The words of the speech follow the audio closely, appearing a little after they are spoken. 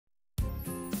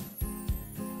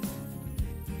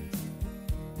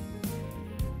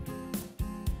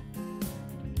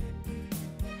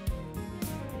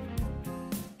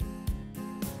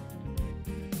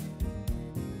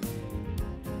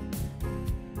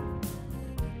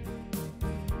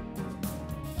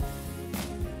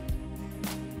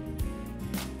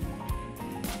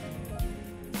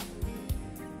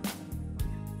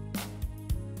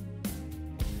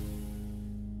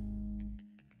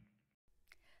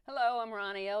Hello, I'm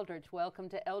Ronnie Eldridge. Welcome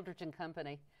to Eldridge and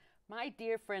Company. My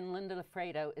dear friend Linda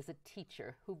Loffredo is a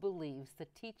teacher who believes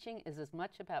that teaching is as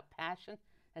much about passion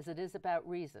as it is about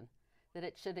reason, that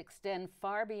it should extend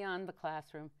far beyond the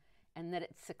classroom, and that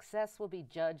its success will be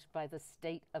judged by the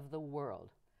state of the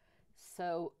world.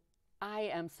 So I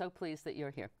am so pleased that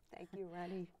you're here. Thank you,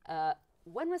 Ronnie.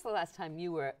 When was the last time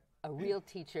you were a real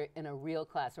teacher in a real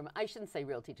classroom? I shouldn't say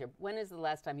real teacher. When is the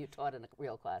last time you taught in a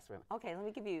real classroom? Okay, let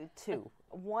me give you two.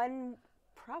 One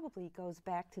probably goes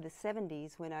back to the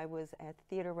 70s when I was at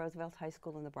Theodore Roosevelt High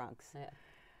School in the Bronx. Yeah.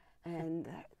 And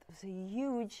it was a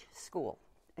huge school.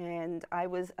 And I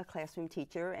was a classroom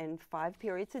teacher, and 5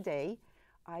 periods a day.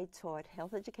 I taught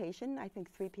health education, I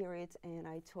think 3 periods, and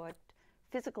I taught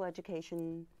physical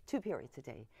education 2 periods a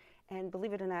day. And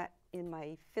believe it or not, in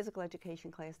my physical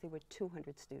education class, there were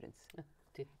 200 students.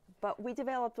 But we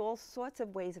developed all sorts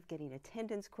of ways of getting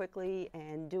attendance quickly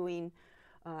and doing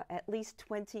at least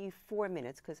 24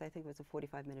 minutes, because I think it was a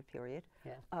 45-minute period,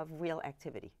 of real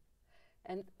activity.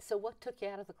 And so what took you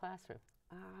out of the classroom?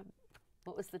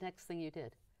 What was the next thing you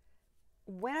did?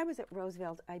 When I was at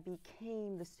Roosevelt, I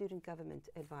became the student government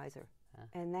advisor.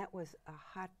 And that was a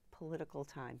hot political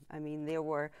time. I mean, there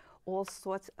were all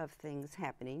sorts of things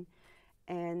happening.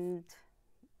 And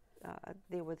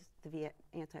there was the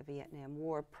anti-Vietnam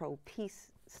War,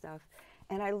 pro-peace stuff.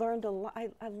 And I learned a lot.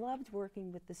 I loved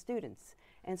working with the students.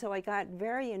 And so I got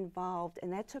very involved,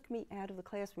 and that took me out of the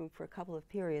classroom for a couple of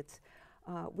periods.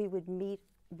 We would meet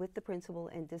with the principal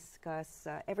and discuss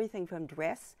everything from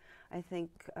dress. I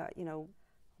think, you know,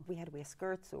 we had to wear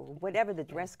skirts or whatever the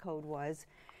dress code was.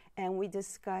 And we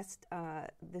discussed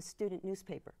the student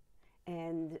newspaper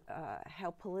and how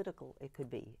political it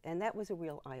could be. And that was a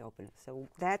real eye-opener. So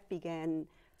that began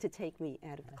to take me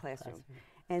out of the classroom.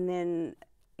 And then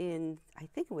in, I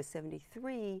think it was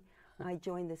 73, I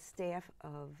joined the staff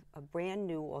of a brand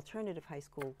new alternative high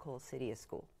school called City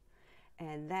School.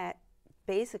 And that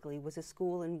basically was a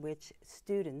school in which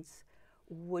students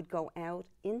would go out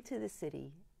into the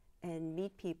city and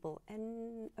meet people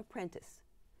and apprentice.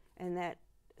 And that,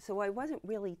 so I wasn't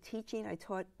really teaching. I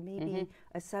taught maybe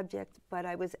a subject, but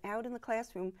I was out in the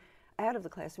classroom, out of the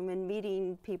classroom, and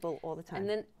meeting people all the time. And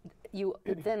then you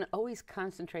then always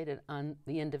concentrated on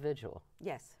the individual.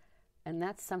 Yes. And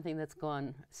that's something that's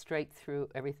gone straight through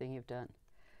everything you've done.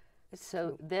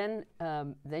 So then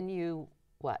you,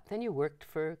 what? Then you worked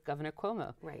for Governor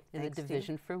Cuomo in the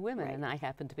Division for Women, and I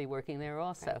happened to be working there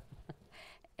also.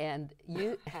 And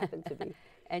you happened to be.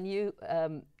 And you,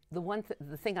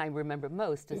 the thing I remember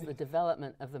most is the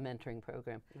development of the mentoring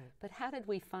program. But how did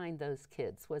we find those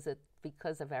kids? Was it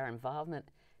because of our involvement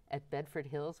at Bedford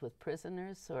Hills with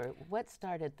prisoners, or what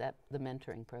started the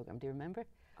mentoring program? Do you remember?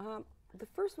 The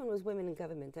first one was Women in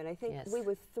Government, and I think we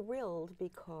were thrilled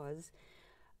because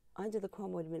under the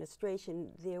Cuomo administration,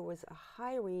 there was a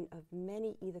hiring of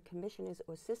many either commissioners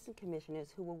or assistant commissioners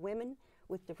who were women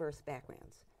with diverse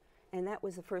backgrounds. And that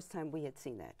was the first time we had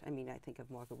seen that. I mean, I think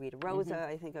of Margarita Rosa,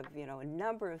 I think of, you know, a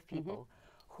number of people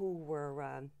who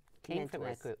were came from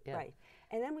that group, Right.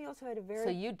 And then we also had a very... So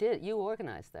you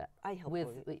organized that. I helped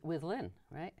with Lynn,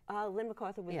 right? Lynn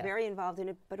MacArthur was very involved in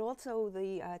it, but also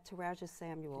the Taraja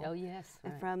Samuel. Oh, yes,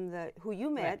 right. From who you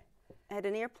met at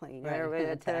an airplane, or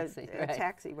a taxi,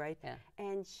 taxi, right? Yeah.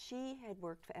 And she had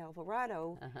worked for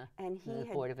Alvarado, and he had...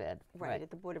 the Board of Ed. Right, at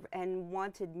the Board of... and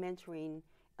wanted mentoring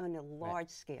on a large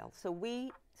scale. So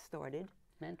we started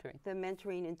the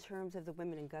mentoring in terms of the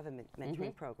Women in Government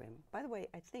mentoring program. By the way,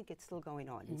 I think it's still going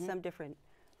on in some different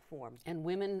form. And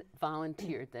women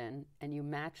volunteered then, and you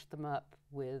matched them up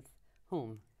with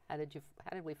whom? How did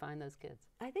we find those kids?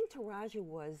 I think Taraja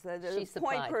was the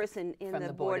point person in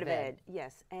the Board of Ed.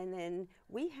 Yes, and then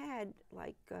we had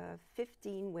like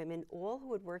 15 women, all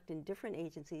who had worked in different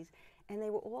agencies, and they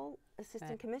were all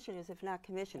assistant commissioners, if not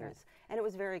commissioners. And it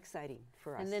was very exciting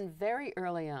for us. And then very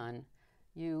early on,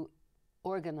 you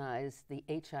organized the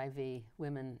HIV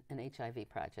Women and HIV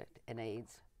Project and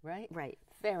AIDS, right? Right.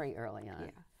 Very early on.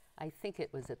 Yeah. I think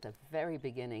it was at the very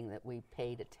beginning that we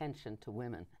paid attention to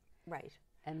women. Right.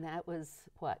 And that was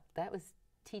what? That was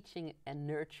teaching and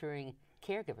nurturing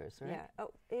caregivers, right? Yeah.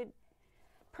 Oh,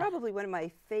 probably one of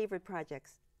my favorite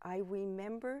projects. I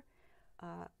remember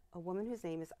a woman whose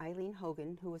name is Eileen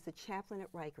Hogan, who was the chaplain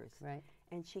at Rikers. Right.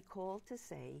 And she called to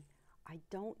say, I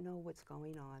don't know what's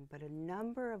going on, but a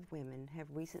number of women have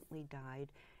recently died,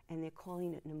 and they're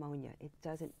calling it pneumonia. It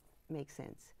doesn't make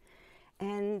sense.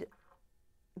 And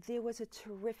there was a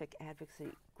terrific advocacy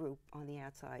group on the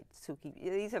outside. Suki,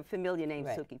 these are familiar names,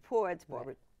 Suki Ports,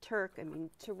 Barbara Turk, I mean,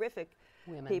 terrific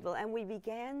people. And we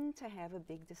began to have a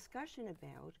big discussion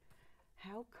about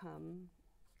how come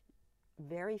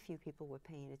very few people were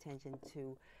paying attention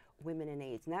to women and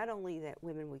AIDS. Not only that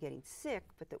women were getting sick,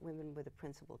 but that women were the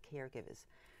principal caregivers.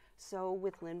 So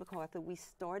with Lynn MacArthur, we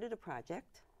started a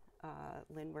project.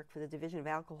 Lynn worked for the Division of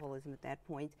Alcoholism at that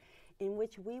point, in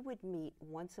which we would meet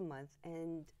once a month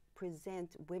and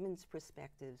present women's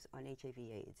perspectives on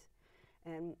HIV/AIDS.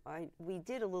 And we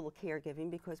did a little caregiving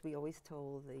because we always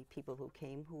told the people who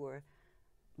came, who were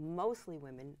mostly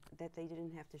women, that they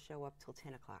didn't have to show up till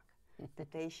 10 o'clock,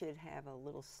 that they should have a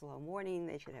little slow morning,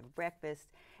 they should have breakfast.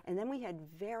 And then we had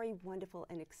very wonderful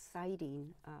and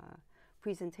exciting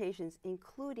presentations,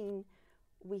 including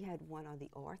we had one on the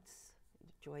arts.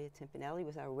 Joya Timpanelli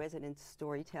was our resident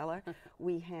storyteller.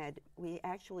 We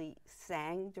actually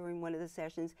sang during one of the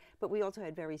sessions, but we also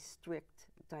had very strict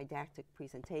didactic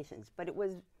presentations. But it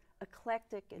was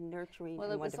eclectic and nurturing and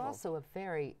wonderful. Well, it was also a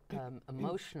very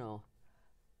emotional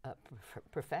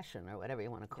profession, or whatever you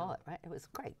want to call it, right? It was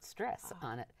great stress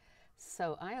on it.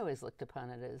 So I always looked upon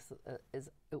it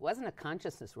as it wasn't a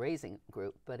consciousness-raising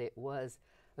group, but it was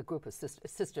a group of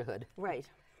sisterhood. Right.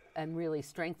 And really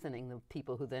strengthening the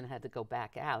people who then had to go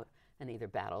back out and either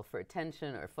battle for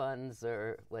attention or funds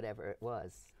or whatever it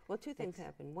was. Well, two things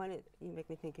happened. One, you make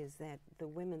me think, is that the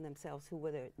women themselves, who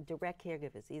were the direct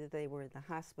caregivers, either they were in the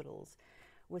hospitals,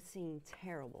 were seeing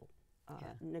terrible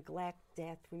neglect,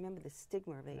 death. Remember, the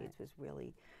stigma of AIDS was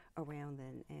really around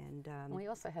then. And we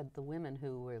also had the women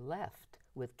who were left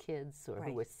with kids or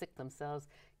who were sick themselves,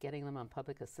 getting them on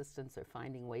public assistance or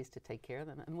finding ways to take care of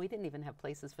them. And we didn't even have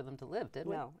places for them to live, did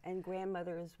we? No, and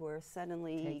grandmothers were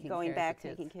suddenly going back,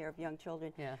 taking care of young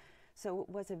children. Yeah. So it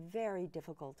was a very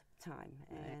difficult time.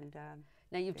 And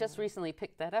now you've just recently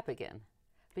picked that up again,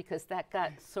 because that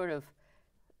got sort of,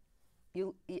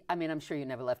 I mean, I'm sure you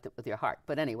never left it with your heart,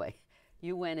 but anyway,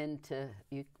 you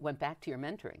went back to your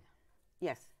mentoring.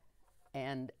 Yes.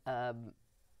 And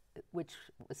which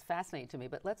was fascinating to me,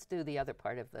 but let's do the other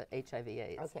part of the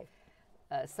HIV/AIDS. Okay.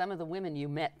 Some of the women you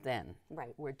met then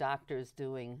were doctors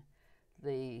doing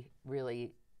the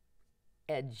really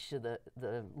the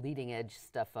leading edge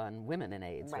stuff on women and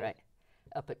AIDS, right?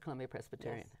 Up at Columbia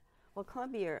Presbyterian. Yes. Well,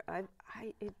 Columbia,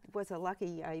 it was a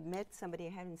lucky, I met somebody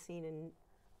I hadn't seen in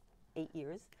 8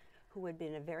 years, who had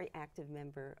been a very active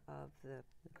member of the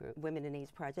group Women and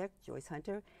AIDS Project, Joyce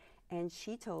Hunter, and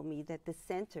she told me that the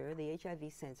center, the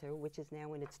HIV Center, which is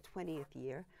now in its 20th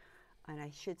year, and I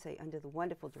should say under the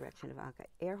wonderful direction of Anka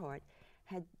Earhart,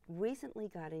 had recently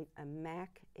gotten a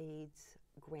MAC AIDS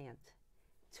grant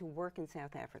to work in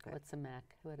South Africa. What's a MAC?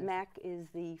 What is MAC is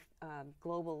the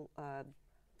global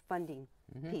funding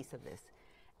piece of this.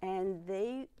 And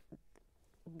they,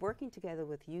 working together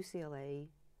with UCLA,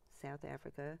 South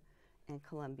Africa, and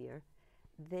Columbia,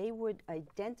 they would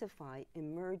identify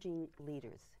emerging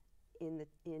leaders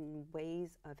in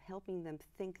ways of helping them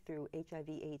think through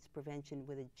HIV/AIDS prevention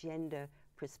with a gender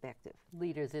perspective.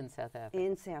 Leaders in South Africa.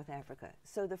 In South Africa.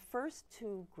 So the first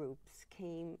two groups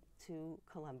came to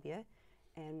Columbia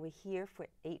and were here for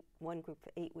one group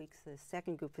for 8 weeks, the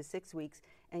second group for 6 weeks,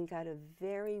 and got a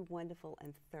very wonderful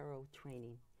and thorough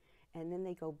training. And then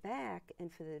they go back,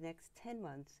 and for the next 10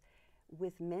 months,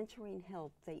 with mentoring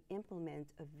help, they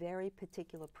implement a very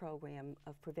particular program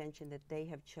of prevention that they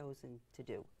have chosen to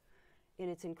do. And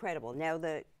it's incredible. Now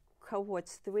the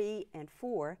cohorts 3 and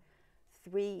 4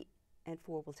 will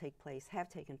have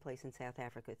taken place in South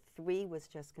Africa. 3 was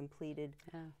just completed.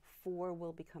 4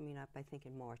 will be coming up, I think,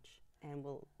 in March. And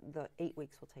the 8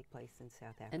 weeks will take place in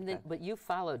South Africa. And then, but you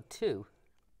followed 2.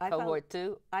 Cohort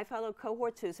 2? I followed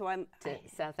cohort 2, so I'm...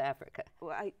 South Africa.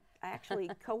 Well, I actually,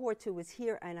 cohort 2 was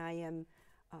here, and I am,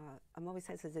 I'm always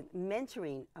hesitant,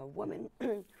 mentoring a woman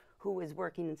who is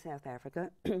working in South Africa,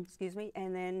 excuse me,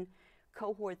 and then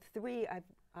cohort 3,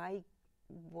 I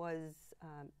was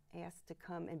asked to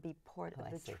come and be part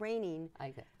of the training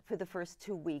for the first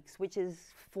 2 weeks, which is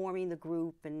forming the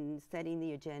group and setting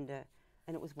the agenda,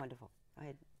 and it was wonderful. I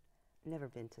had never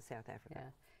been to South Africa.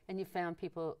 Yeah. And you found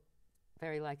people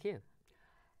very like you.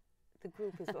 The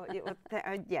group is,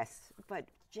 yes, but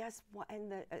just,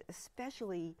 and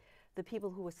especially the people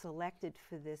who were selected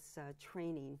for this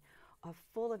training are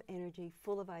full of energy,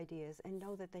 full of ideas, and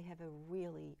know that they have a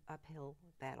really uphill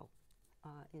battle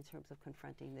in terms of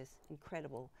confronting this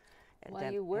incredible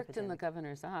While you worked in the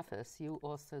governor's office, you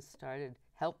also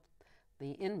helped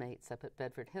the inmates up at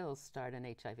Bedford Hills start an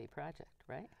HIV project,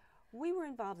 right? We were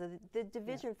involved. The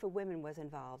Division for Women was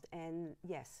involved, and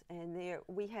yes, and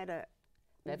we had a...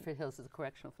 Bedford Hills is a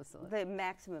correctional facility. The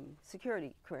maximum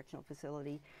security correctional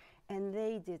facility, and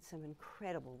they did some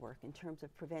incredible work in terms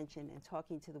of prevention and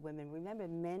talking to the women. Remember,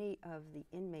 many of the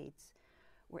inmates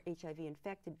were HIV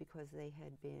infected because they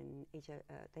had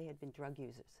been drug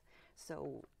users.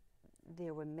 So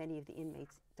there were many of the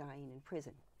inmates dying in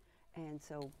prison. And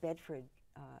so Bedford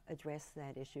addressed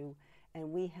that issue,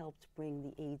 and we helped bring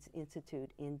the AIDS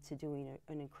Institute into doing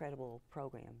an incredible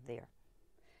program there.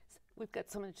 So we've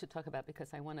got so much to talk about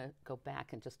because I want to go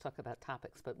back and just talk about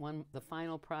topics, but the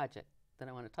final project that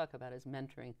I want to talk about is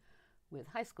mentoring with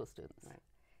high school students. Right.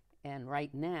 And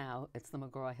right now, it's the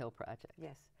McGraw-Hill Project.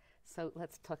 Yes. So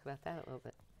let's talk about that a little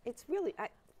bit. It's really,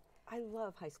 I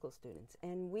love high school students,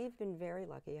 and we've been very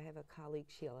lucky. I have a colleague,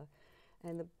 Sheila,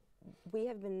 and we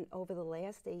have been, over the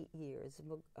last 8 years,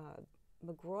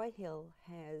 McGraw-Hill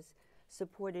has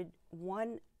supported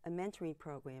a mentoring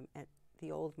program at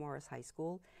the old Morris High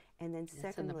School, and then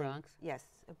secondly, in the Bronx? Yes,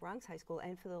 a Bronx High School,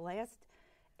 and for the last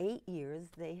 8 years,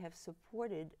 they have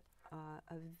supported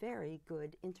a very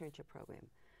good internship program.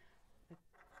 The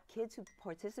kids who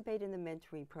participate in the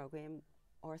mentoring program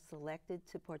are selected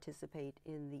to participate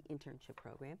in the internship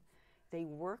program. They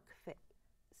work for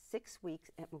 6 weeks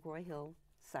at McGraw-Hill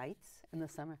sites. In the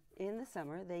summer? In the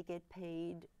summer. They get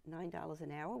paid $9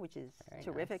 an hour, which is very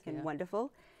terrific nice, and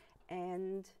wonderful.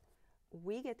 And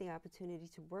we get the opportunity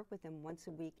to work with them once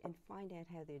a week and find out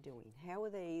how they're doing. How are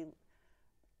they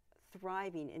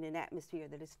thriving in an atmosphere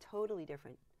that is totally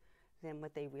different than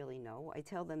what they really know? I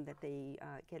tell them that they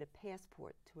get a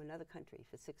passport to another country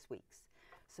for 6 weeks.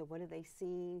 So what are they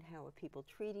seeing? How are people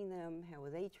treating them? How are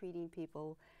they treating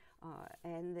people?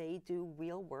 And they do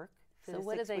real work for the 6 weeks. So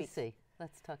what do they see?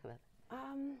 Let's talk about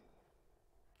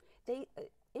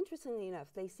it. Interestingly enough,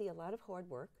 they see a lot of hard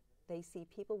work. They see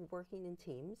people working in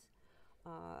teams.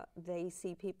 They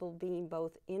see people being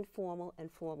both informal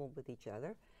and formal with each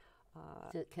other.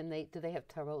 Do they have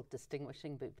trouble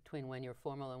distinguishing between when you're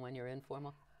formal and when you're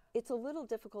informal? It's a little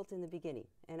difficult in the beginning,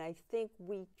 and I think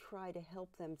we try to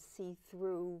help them see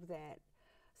through that.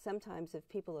 Sometimes if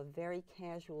people are very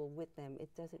casual with them,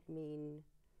 it doesn't mean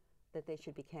that they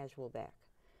should be casual back.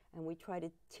 And we try to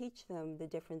teach them the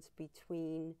difference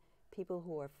between people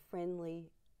who are friendly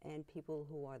and people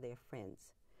who are their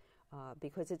friends.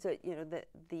 Because it's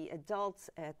the adults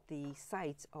at the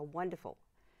sites are wonderful,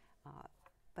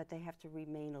 but they have to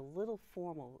remain a little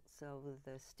formal so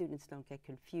the students don't get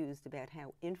confused about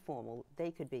how informal they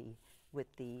could be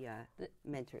with the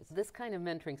mentors. This kind of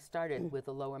mentoring started with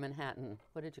the Lower Manhattan.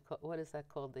 What is that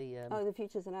called? The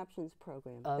Futures and Options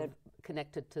program.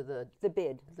 Connected to the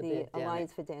BID, the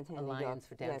Alliance for Downtown New York. Alliance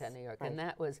for Downtown New York. Right. And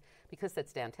that was, because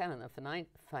that's downtown in the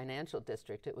financial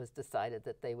district, it was decided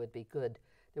that there would be good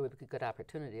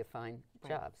opportunity to find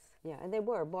jobs. Yeah, and they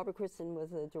were. Barbara Kristen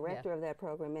was the director of that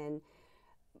program, and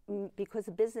because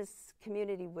the business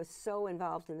community was so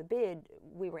involved in the bid,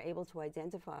 we were able to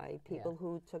identify people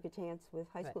who took a chance with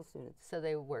high school students. So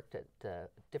they worked at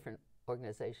different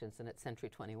organizations and at Century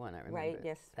 21, I remember. Right,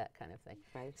 yes. That kind of thing.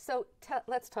 Right. So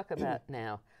let's talk about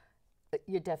now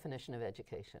your definition of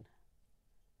education.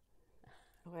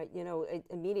 All right,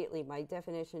 immediately my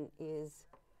definition is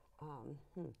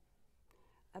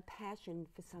a passion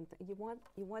for something. You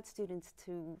want students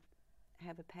to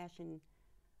have a passion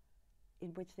in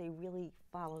which they really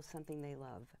follow something they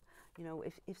love.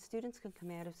 If students can come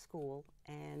out of school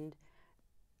and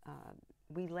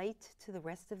relate to the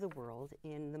rest of the world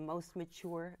in the most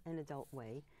mature and adult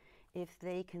way, if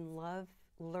they can love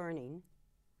learning,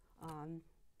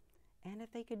 and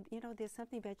if they could, there's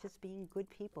something about just being good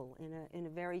people in a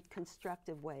very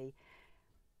constructive way.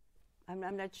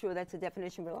 I'm not sure that's a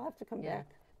definition, but I'll have to come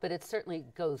back. But it certainly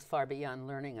goes far beyond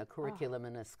learning a curriculum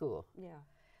in a school. Yeah.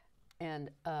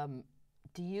 And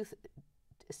you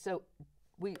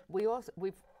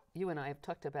and I have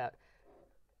talked about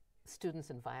students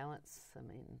and violence. I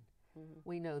mean,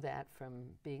 we know that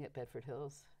from being at Bedford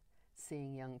Hills,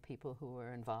 seeing young people who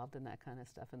are involved in that kind of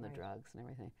stuff and the drugs and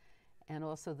everything. And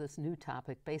also this new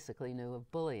topic, basically new, of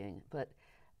bullying. But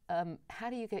how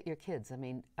do you get your kids? I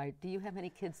mean, do you have any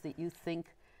kids that you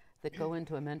think that go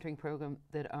into a mentoring program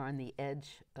that are on the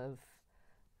edge of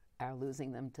our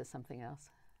losing them to something else?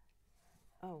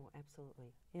 Oh,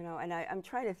 absolutely. And I'm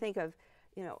trying to think of,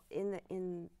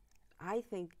 I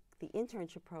think the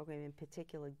internship program in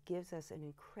particular gives us an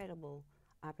incredible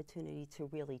opportunity to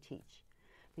really teach,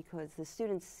 because the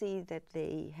students see that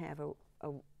they have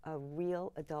a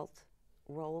real adult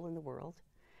role in the world.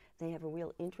 They have a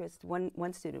real interest.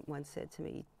 One student once said to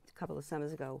me a couple of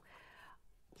summers ago,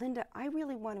 "Linda, I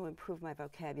really want to improve my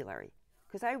vocabulary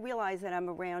because I realize that I'm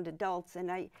around adults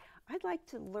and I'd like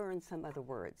to learn some other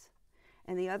words."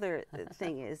 And the other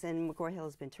thing is, and McGraw-Hill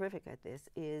has been terrific at this,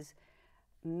 is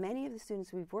many of the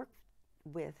students we've worked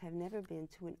with have never been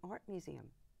to an art museum.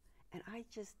 And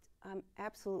I'm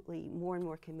absolutely more and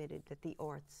more committed that the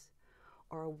arts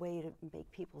are a way to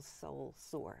make people's souls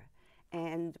soar.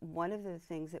 And one of the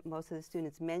things that most of the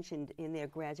students mentioned in their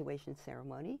graduation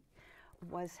ceremony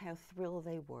was how thrilled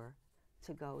they were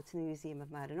to go to the Museum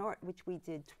of Modern Art, which we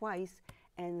did twice,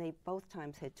 and they both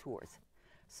times had tours.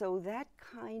 So that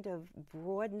kind of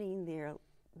broadening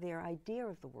their idea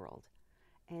of the world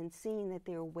and seeing that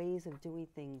there are ways of doing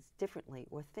things differently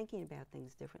or thinking about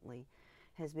things differently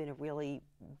has been a really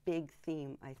big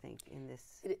theme, I think, in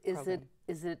this program.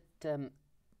 Is it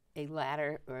a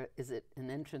ladder, or is it an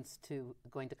entrance to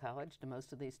going to college? Do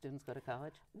most of these students go to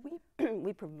college?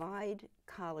 We provide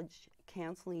college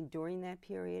counseling during that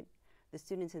period. The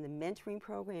students in the mentoring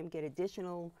program get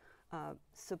additional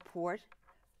support.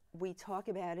 We talk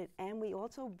about it, and we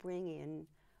also bring in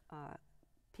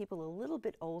people a little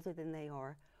bit older than they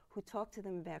are who talk to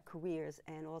them about careers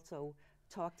and also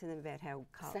talk to them about how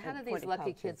college. So how do these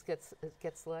lucky kids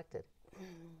get selected?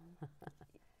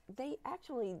 They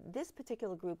actually, this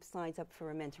particular group signs up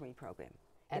for a mentoring program.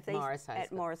 At Morris High School?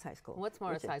 At Morris High School. What's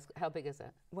Morris High School? How big is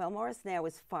that? Well, Morris now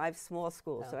is 5 small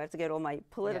schools, so I have to get all my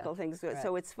political things. Right.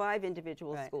 So it's 5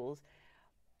 individual schools.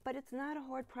 But it's not a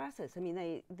hard process. I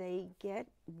mean, they get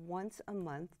once a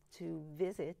month to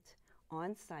visit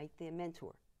on site their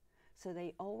mentor. So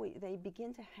they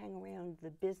begin to hang around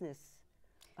the business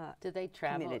Do they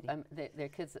travel? community. Their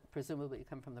kids presumably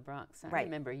come from the Bronx. I Right.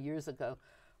 remember years ago,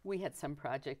 we had some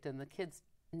project and the kids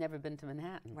never been to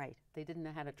Manhattan. Right. They didn't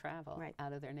know how to travel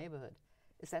out of their neighborhood.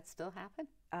 Does that still happen?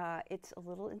 It's a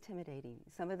little intimidating.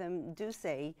 Some of them do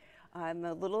say, I'm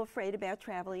a little afraid about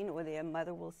traveling, or their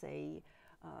mother will say,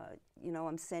 you know,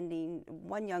 I'm sending,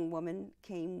 one young woman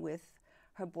came with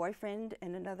her boyfriend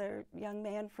and another young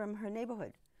man from her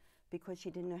neighborhood because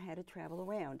she didn't know how to travel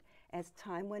around. As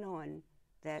time went on,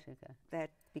 that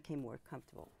became more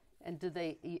comfortable. And do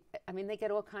they, I mean, they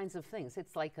get all kinds of things.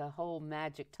 It's like a whole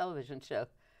magic television show.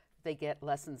 They get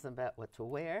lessons about what to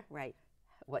wear, right,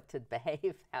 what to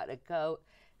behave, how to go.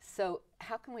 So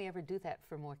how can we ever do that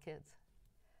for more kids?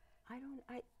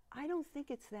 I don't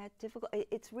think it's that difficult.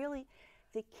 It's really,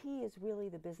 the key is really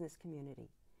the business community.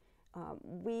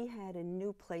 We had a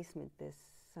new placement this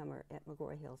summer at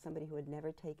McGraw-Hill, somebody who had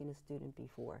never taken a student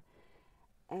before.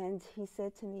 And he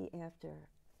said to me after,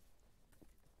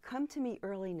 come to me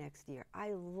early next year.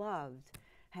 I loved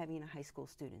having a high school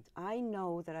student. I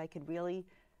know that I could really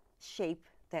shape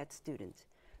that student.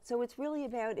 So it's really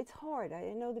about, it's hard.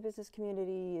 I know the business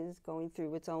community is going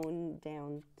through its own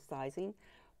downsizing,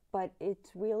 but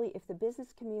it's really, if the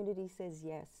business community says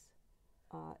yes,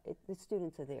 the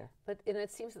students are there. But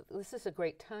it seems that this is a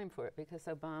great time for it because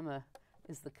Obama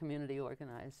is the community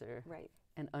organizer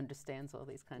and understands all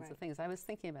these kinds of things. I was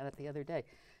thinking about it the other day.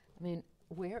 I mean,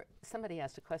 somebody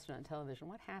asked a question on television,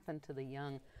 what happened to the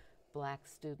young black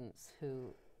students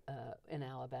who, in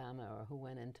Alabama, or who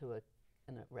went into a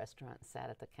restaurant and sat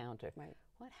at the counter? Right.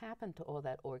 What happened to all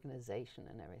that organization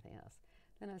and everything else?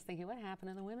 Then I was thinking, what happened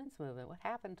in the women's movement? What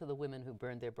happened to the women who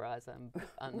burned their bras on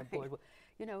the boardwalk?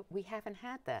 You know, we haven't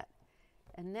had that.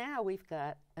 And now we've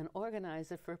got an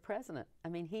organizer for president. I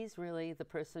mean, he's really the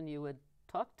person you would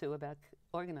talk to about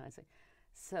organizing.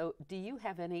 So do you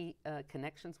have any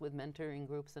connections with mentoring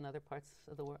groups in other parts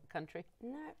of the country?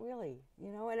 Not really,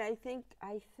 you know, and I think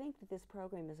that this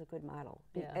program is a good model.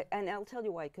 Yeah. And I'll tell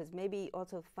you why, because maybe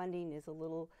also funding is a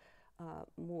little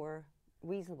more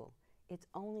reasonable. It's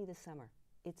only the summer.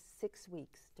 It's 6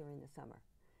 weeks during the summer.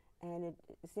 And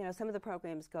it's, you know, some of the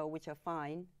programs go, which are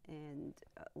fine and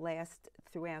last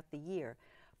throughout the year.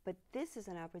 But this is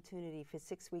an opportunity for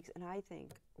 6 weeks, and I think,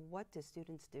 what do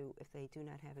students do if they do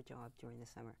not have a job during the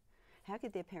summer? How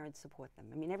could their parents support them?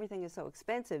 I mean, everything is so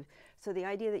expensive, so the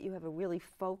idea that you have a really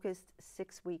focused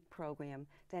 6-week program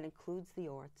that includes the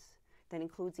arts, that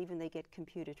includes even they get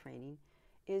computer training,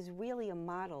 is really a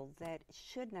model that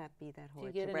should not be that hard to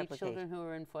replicate. Do you get any children who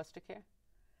are in foster care?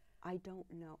 I don't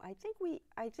know. I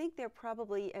think they're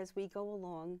probably, as we go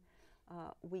along,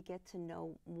 we get to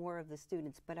know more of the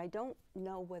students, but I don't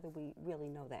know whether we really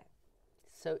know that.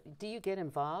 So do you get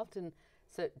involved?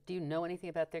 So do you know anything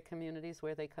about their communities,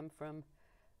 where they come from?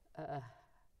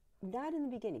 Not in the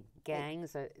beginning.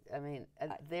 Gangs? I mean,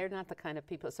 they're not the kind of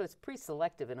people, so it's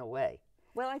pre-selective in a way.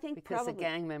 Well, I think because a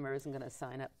gang member isn't going to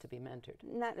sign up to be mentored.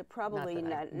 Not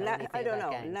I don't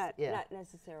know. Not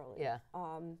necessarily. Yeah.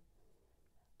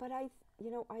 But I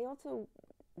also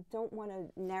don't want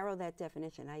to narrow that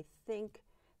definition. I think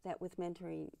that with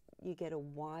mentoring, you get a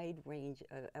wide range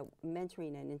of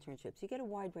mentoring and internships. You get a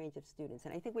wide range of students,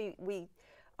 and I think we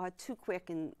are too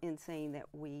quick in saying that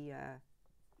we,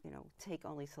 take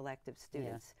only selective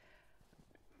students.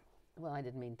 Yeah. Well, I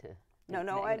didn't mean to.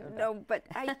 No, but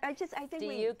I think. Do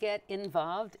you get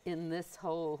involved in this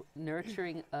whole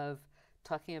nurturing of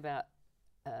talking about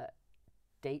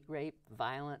date rape,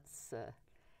 violence,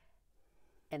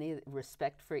 any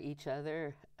respect for each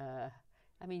other?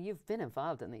 I mean, you've been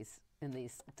involved in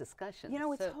these discussions. You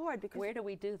know, it's so hard because where do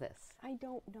we do this? I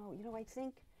don't know. You know, I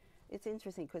think it's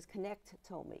interesting because Connect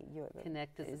told me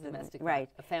Connect is a domestic right.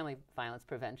 a family violence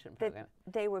prevention program.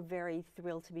 They were very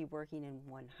thrilled to be working in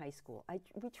one high school.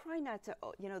 We try not to,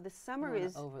 you know, the summer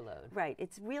is overload. Right.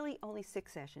 It's really only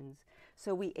 6 sessions.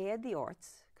 So we add the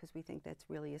arts because we think that's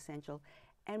really essential.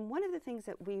 And one of the things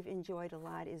that we've enjoyed a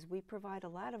lot is we provide a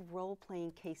lot of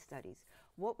role-playing case studies.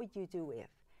 What would you do if?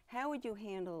 How would you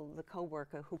handle the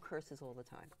coworker who curses all the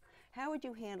time? How would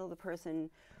you handle the person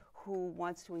who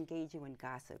wants to engage you in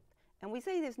gossip? And we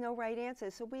say there's no right answer,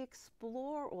 so we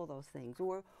explore all those things.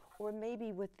 Or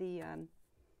maybe with the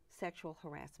sexual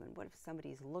harassment. What if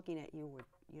somebody's looking at you or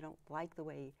you don't like the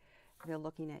way they're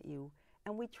looking at you?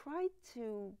 And we try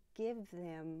to give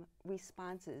them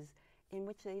responses in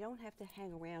which they don't have to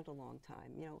hang around a long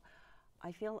time. You know,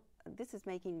 I feel this is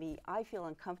making me, I feel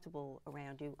uncomfortable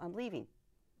around you, I'm leaving.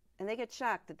 And they get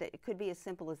shocked that it could be as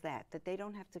simple as that they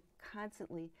don't have to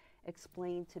constantly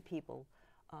explain to people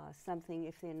something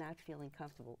if they're not feeling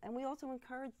comfortable. And we also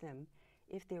encourage them,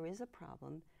 if there is a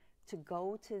problem, to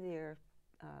go to their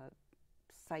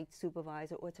site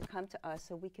supervisor or to come to us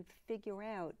so we can figure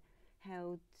out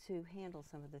how to handle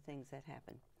some of the things that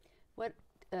happen. What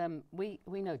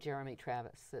we know Jeremy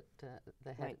Travis,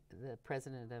 the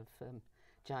president of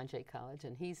John Jay College,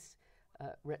 and he's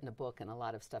written a book and a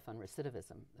lot of stuff on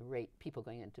recidivism, the rate people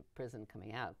going into prison,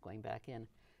 coming out, going back in.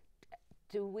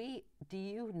 Do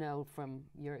you know from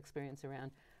your experience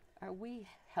around, are we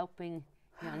helping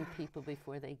young people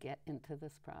before they get into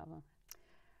this problem?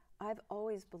 I've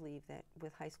always believed that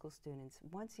with high school students,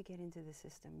 once you get into the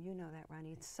system, you know that,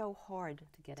 Ronnie, it's so hard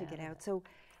to get out. So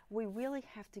we really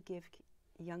have to give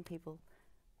young people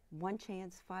 1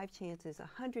 chance, 5 chances,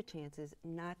 100 chances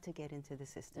not to get into the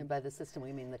system. And by the system,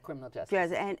 we mean the criminal justice.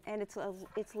 Yes, and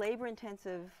it's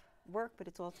labor-intensive work, but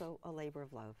it's also a labor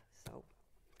of love. So,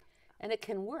 and it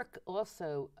can work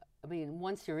also. I mean,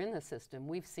 once you're in the system,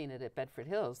 we've seen it at Bedford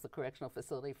Hills, the correctional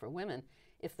facility for women.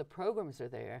 If the programs are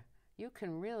there, you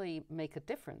can really make a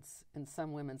difference in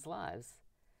some women's lives.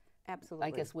 Absolutely.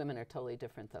 I guess women are totally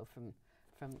different, though, from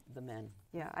the men.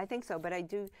 Yeah, I think so. But I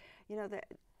do, you know,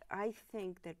 I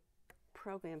think that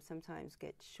programs sometimes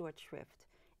get short shrift.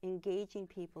 Engaging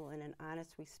people in an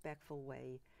honest, respectful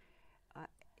way,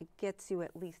 it gets you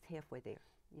at least halfway there.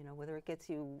 You know, whether it gets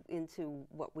you into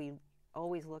what we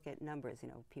always look at numbers, you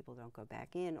know, people don't go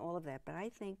back in, all of that. But I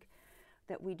think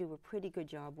that we do a pretty good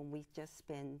job when we just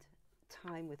spend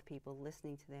time with people,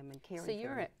 listening to them and caring for them. So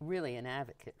you're really an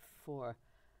advocate for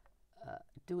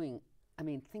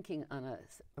thinking on a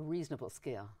reasonable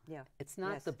scale. Yeah. It's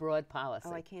not the broad policy.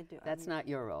 Oh, I can't do it. That's not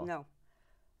your role. No.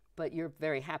 But you're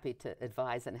very happy to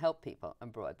advise and help people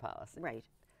on broad policy. Right.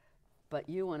 But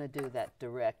you want to do that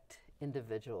direct,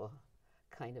 individual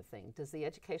kind of thing. Does the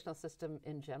educational system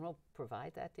in general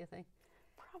provide that, do you think?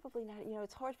 Probably not. You know,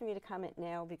 it's hard for me to comment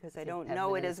now because I don't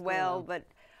know it as well, but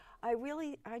I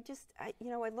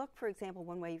look, for example,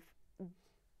 one way,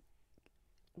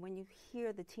 when you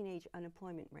hear the teenage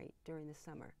unemployment rate during the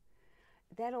summer,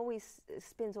 that always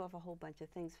spins off a whole bunch of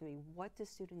things for me. What do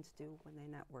students do when they're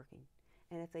not working?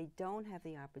 And if they don't have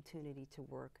the opportunity to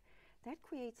work, that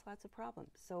creates lots of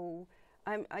problems. So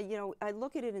I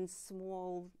look at it in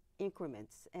small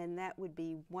increments, and that would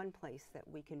be one place that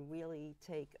we can really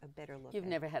take a better look at. You've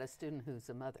never had a student who's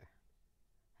a mother,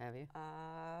 have you?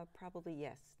 Probably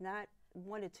yes. Not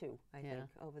 1 or 2, I think,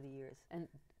 over the years. And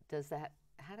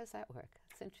how does that work?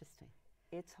 It's interesting.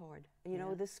 It's hard. You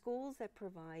know, the schools that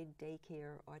provide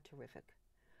daycare are terrific,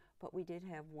 but we did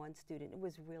have one student. It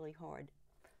was really hard.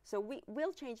 So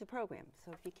we'll change the program.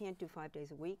 So if you can't do 5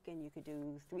 days a week and you could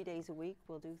do 3 days a week,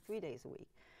 we'll do 3 days a week.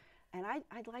 And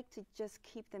I'd like to just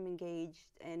keep them engaged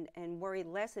and worry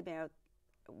less about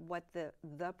what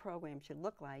the program should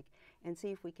look like and see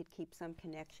if we could keep some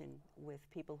connection with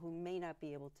people who may not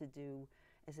be able to do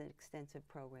as an extensive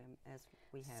program as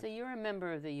we have. So you're a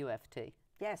member of the UFT?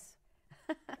 Yes,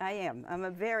 I am. I'm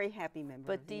a very happy member.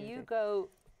 But do you go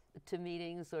to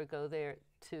meetings or go there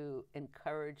to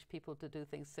encourage people to do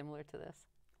things similar to this?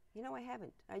 You know, I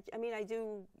haven't. I mean, I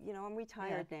do, you know, I'm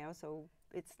retired now, so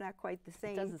it's not quite the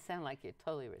same. It doesn't sound like you're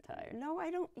totally retired. No,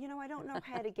 I don't, you know, I don't know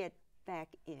how to get back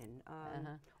in.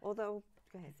 Although,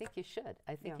 go ahead. I think you should.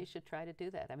 I think you should try to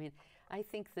do that. I mean, I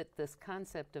think that this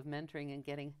concept of mentoring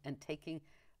and taking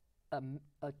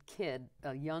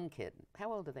a young kid,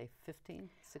 how old are they, 15,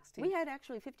 16? We had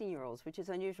actually 15-years-olds, which is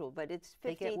unusual, but it's 15 to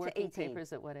 18. They get working to 18.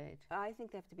 papers at what age? I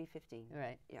think they have to be 15.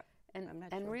 Right. Yeah. And, I'm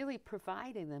not and sure. really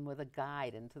providing them with a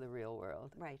guide into the real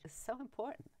world is so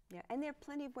important. Yeah, and there are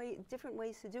plenty of different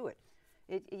ways to do it.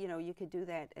 You know, you could do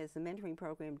that as the mentoring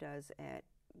program does at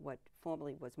what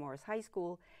formerly was Morris High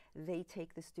School. They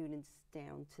take the students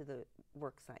down to the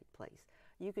worksite place.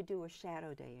 You could do a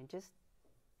shadow day and just,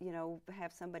 you know,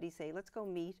 have somebody say, let's go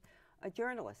meet a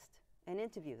journalist and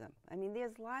interview them. I mean,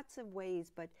 there's lots of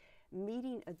ways, but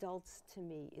meeting adults to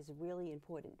me is really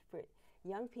important for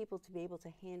young people to be able to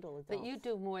handle adults. But you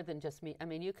do more than just meet. I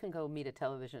mean, you can go meet a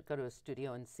television, go to a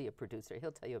studio and see a producer.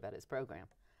 He'll tell you about his program.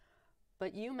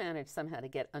 But you manage somehow to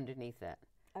get underneath that.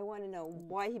 I want to know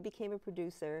why he became a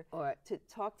producer, or to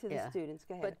talk to the students.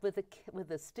 Go ahead. But with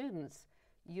the students,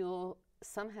 you'll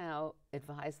somehow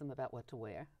advise them about what to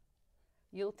wear.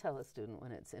 You'll tell a student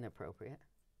when it's inappropriate,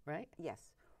 right? Yes.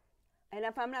 And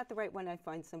if I'm not the right one, I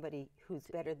find somebody who's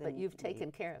better than me. But you've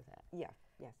taken care of that. Yeah,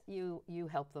 yes. You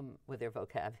help them with their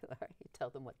vocabulary. You tell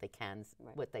them what they can,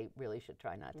 what they really should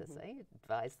try not to say. You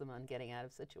advise them on getting out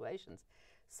of situations.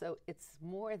 So it's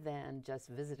more than just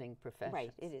visiting professions.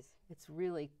 Right, it is. It's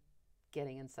really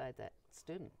getting inside that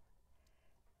student,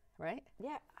 right?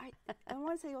 Yeah, I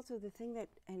want to say also the thing that,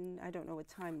 and I don't know what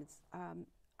time it's,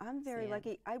 I'm very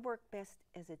lucky. I work best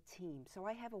as a team. So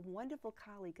I have a wonderful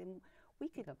colleague, and we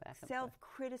could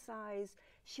self-criticize.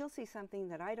 She'll see something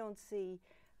that I don't see.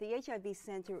 The HIV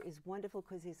Center is wonderful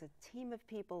because there's a team of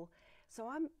people.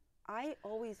 So I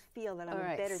always feel that I'm a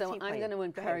better team player. So I'm going to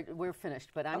encourage, we're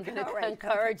finished, but I'm going to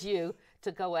encourage you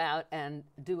to go out and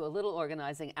do a little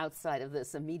organizing outside of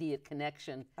this immediate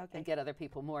connection and get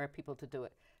more people to do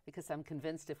it. Because I'm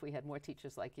convinced if we had more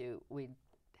teachers like you, we'd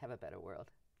have a better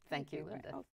world. Thank you,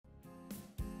 Linda.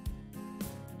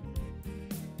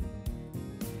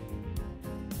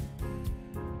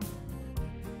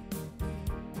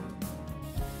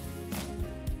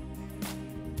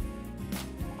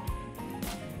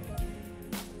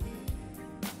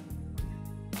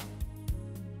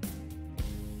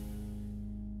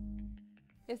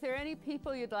 Is there any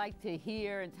people you'd like to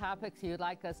hear and topics you'd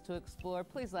like us to explore?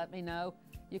 Please let me know.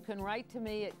 You can write to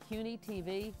me at CUNY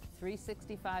TV,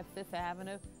 365 Fifth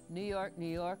Avenue, New York, New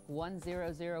York,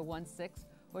 10016,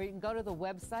 or you can go to the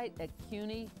website at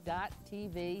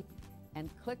cuny.tv and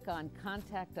click on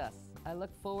Contact Us. I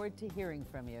look forward to hearing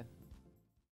from you.